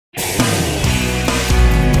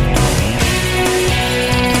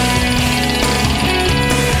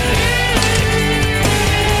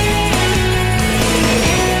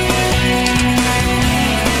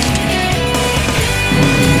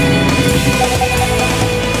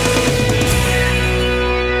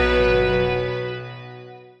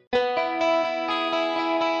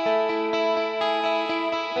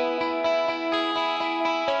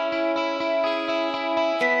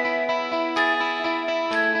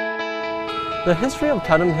The history of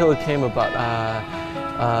Tadom Hill came about,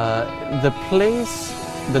 the place,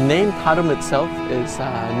 the name Tadom itself is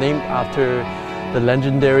named after the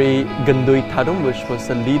legendary Gendui Tadom, which was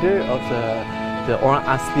the leader of the Orang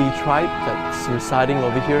Asli tribe that's residing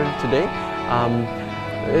over here today.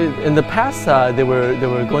 In the past, they were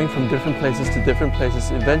going from different places to different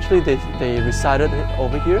places. Eventually, they resided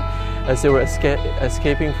over here as they were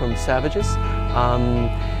escaping from savages.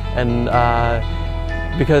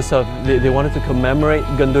 Because they wanted to commemorate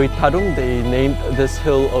Gendui Tadom, they named this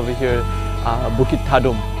hill over here Bukit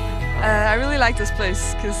Tadom. I really like this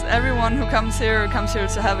place because everyone who comes here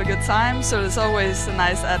to have a good time, so there's always a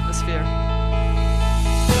nice atmosphere.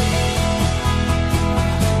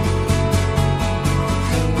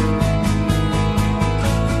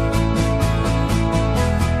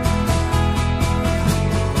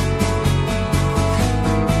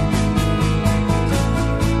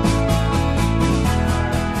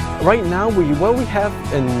 Right now, what we have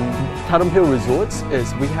in Tadom Hill Resorts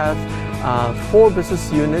is we have 4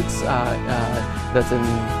 business units that's in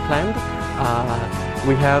planned.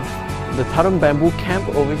 We have the Tadom Bamboo Camp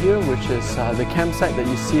over here, which is the campsite that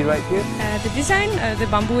you see right here. The design, the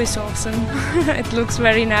bamboo is awesome. It looks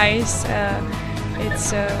very nice.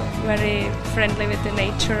 It's very friendly with the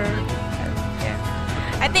nature. Yeah.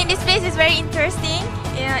 I think this place is very interesting.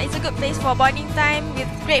 It's a good place for bonding time with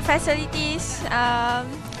great facilities.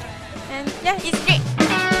 And yeah, it's great.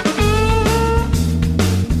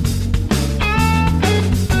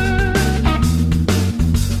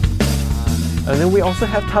 And then we also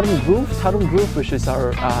have Tadom Grove, which is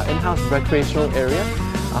our in-house recreational area.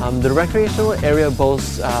 The recreational area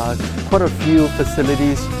boasts quite a few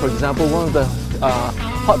facilities. For example, one of the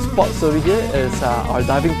hotspots over here is our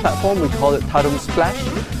diving platform. We call it Tadom Splash.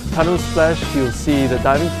 Tadom Splash, you'll see the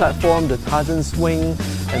diving platform, the Tarzan swing,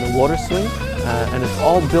 and the water swing. And it's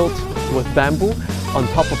all built with bamboo on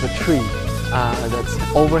top of a tree that's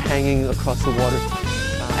overhanging across the water.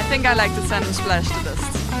 I think I like the Tadom Splash the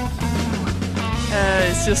best.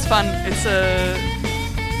 It's just fun. It's a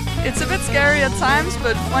bit scary at times,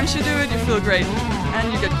 but once you do it, you feel great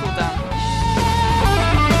and you get cooled down.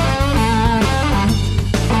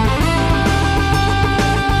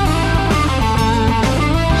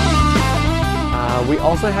 We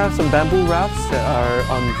also have some bamboo rafts that are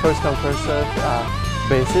on first-come, first-served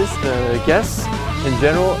basis. The guests, in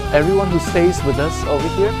general, everyone who stays with us over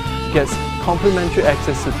here gets complimentary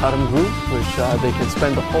access to Tadom Grove, which they can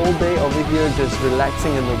spend the whole day over here just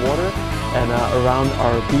relaxing in the water and around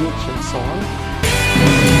our beach and so on.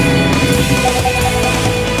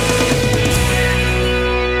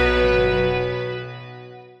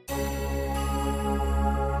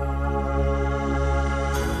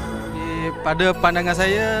 Pada pandangan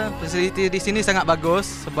saya, fasiliti di sini sangat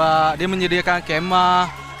bagus sebab dia menyediakan kemah,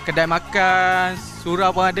 kedai makan, surau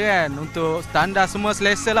pun ada kan. Untuk standar semua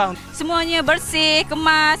selesa lah. Semuanya bersih,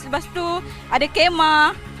 kemas, lepas tu ada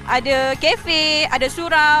kemah, ada kafe, ada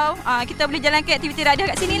surau. Kita boleh jalan ke aktiviti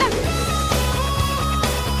radah kat sini lah.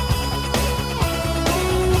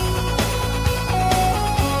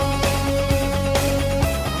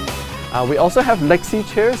 We also have Lexi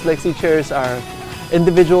chairs. Lexi chairs are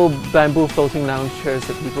individual bamboo floating lounge chairs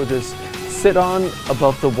that people just sit on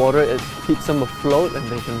above the water. It keeps them afloat and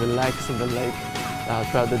they can relax in the lake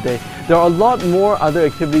throughout the day. There are a lot more other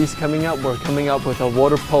activities coming up. We're coming up with a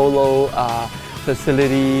water polo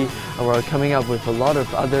facility. We're coming up with a lot of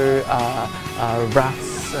other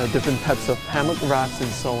rafts, different types of hammock rafts and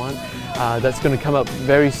so on. That's going to come up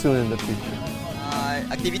very soon in the future.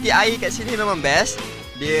 Aktiviti air kat sini memang best.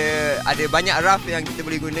 Dia ada banyak raft yang kita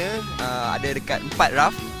boleh guna, ada dekat 4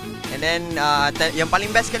 raft. And then yang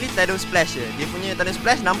paling best sekali Tadom Splash je. Dia punya Tadom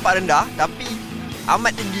Splash nampak rendah tapi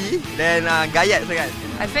amat tinggi dan gayat sangat.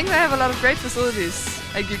 I think they have a lot of great facilities.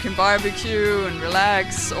 Like you can barbecue and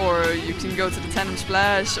relax, or you can go to the Tadom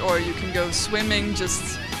Splash, or you can go swimming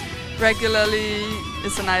just regularly.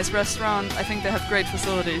 It's a nice restaurant. I think they have great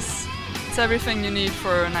facilities. It's everything you need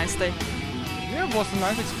for a nice day. Yeah, it was a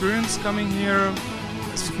nice experience coming here.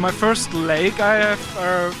 It's my first lake I have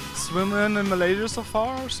swum in Malaysia so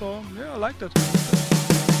far, so yeah, I liked it.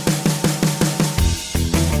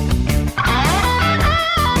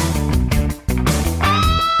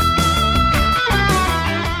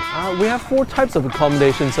 We have 4 types of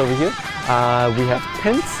accommodations over here. We have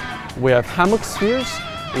tents, we have hammock spheres,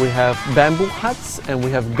 we have bamboo huts, and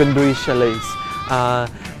we have Gendui chalets.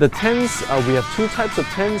 The tents, we have 2 types of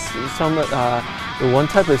tents.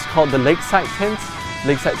 One type is called the lakeside tents.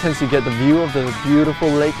 Lakeside tents, you get the view of the beautiful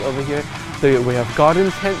lake over here. We have garden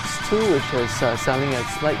tents too, which is selling at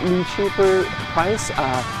slightly cheaper price,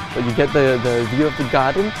 but you get the view of the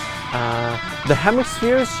garden. The hammock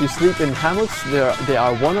spheres, you sleep in hammocks. They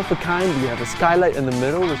are one of a kind. We have a skylight in the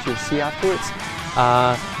middle, which you'll see afterwards.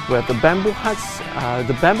 We have the bamboo huts.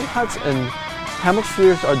 The bamboo huts and hammock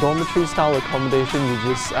spheres are dormitory style accommodation. You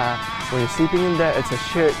just when you're sleeping in there, it's a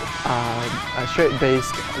shared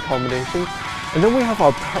based accommodation. And then we have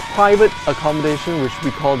our private accommodation, which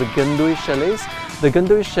we call the Gandui chalets. The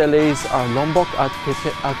Gandui chalets are Lombok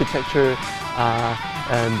architecture,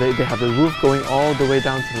 and they have the roof going all the way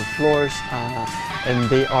down to the floors, and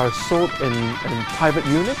they are sold in private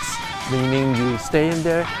units, meaning you stay in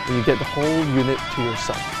there and you get the whole unit to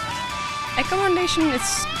yourself. Accommodation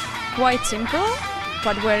is quite simple,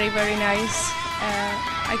 but very, very nice.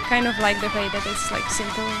 I kind of like the way that it's like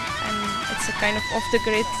simple and it's a kind of off the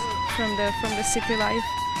grid from the city life.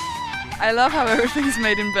 I love how everything's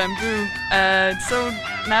made in bamboo. It's so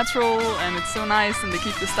natural and it's so nice, and they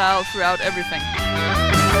keep the style throughout everything.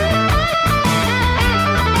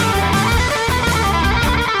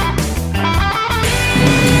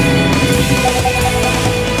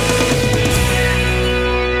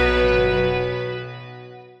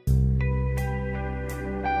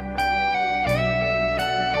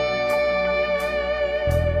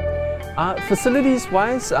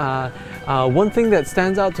 Facilities-wise, one thing that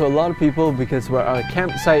stands out to a lot of people, because we're at a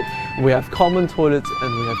campsite, we have common toilets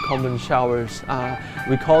and we have common showers.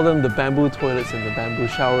 We call them the bamboo toilets and the bamboo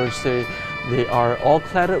showers. They are all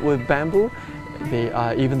cladded with bamboo.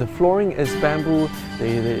 Even the flooring is bamboo.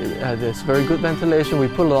 There's very good ventilation. We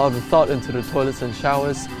put a lot of thought into the toilets and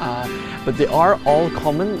showers, but they are all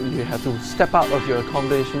common. You have to step out of your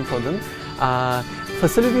accommodation for them.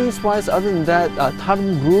 Facilities-wise, other than that,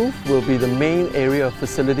 Tadom Grove will be the main area of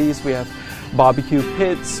facilities. We have barbecue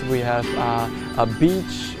pits, we have a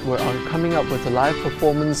beach. We're coming up with a live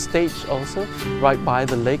performance stage also, right by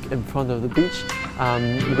the lake in front of the beach.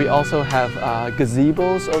 We also have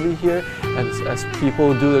gazebos over here, and as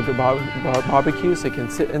people do the barbecues, they can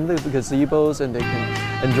sit in the gazebos and they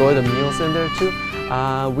can enjoy the meals in there too.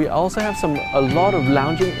 We also have a lot of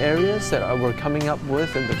lounging areas that we're coming up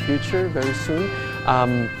with in the future very soon.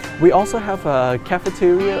 We also have a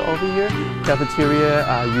cafeteria over here. Cafeteria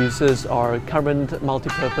uses our current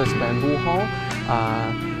multi-purpose bamboo hall,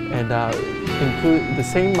 and include the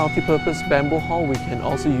same multi-purpose bamboo hall. We can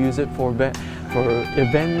also use it for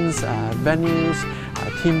events, venues,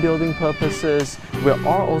 team building purposes. We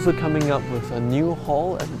are also coming up with a new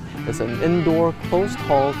hall, and it's an indoor closed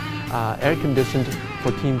hall, air conditioned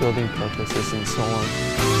for team building purposes and so on.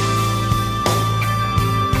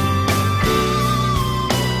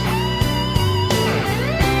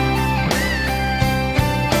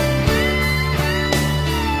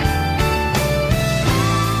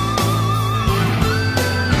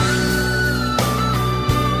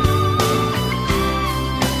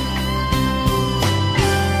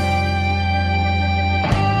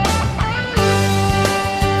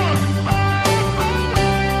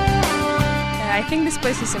 I think this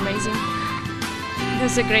place is amazing.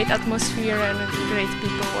 There's a great atmosphere and great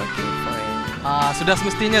people working for it. Sudah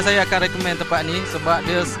semestinya saya akan recommend tempat ni sebab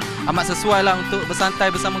dia amat sesuai lah untuk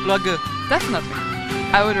bersantai bersama keluarga. Definitely.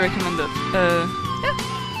 I would recommend it. Yeah.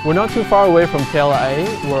 We're not too far away from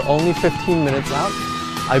KLIATV. We're only 15 minutes out.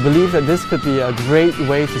 I believe that this could be a great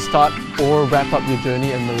way to start or wrap up your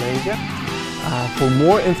journey in Malaysia. For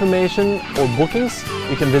more information or bookings,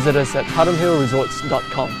 you can visit us at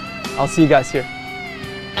tadomhillresorts.com. I'll see you guys here.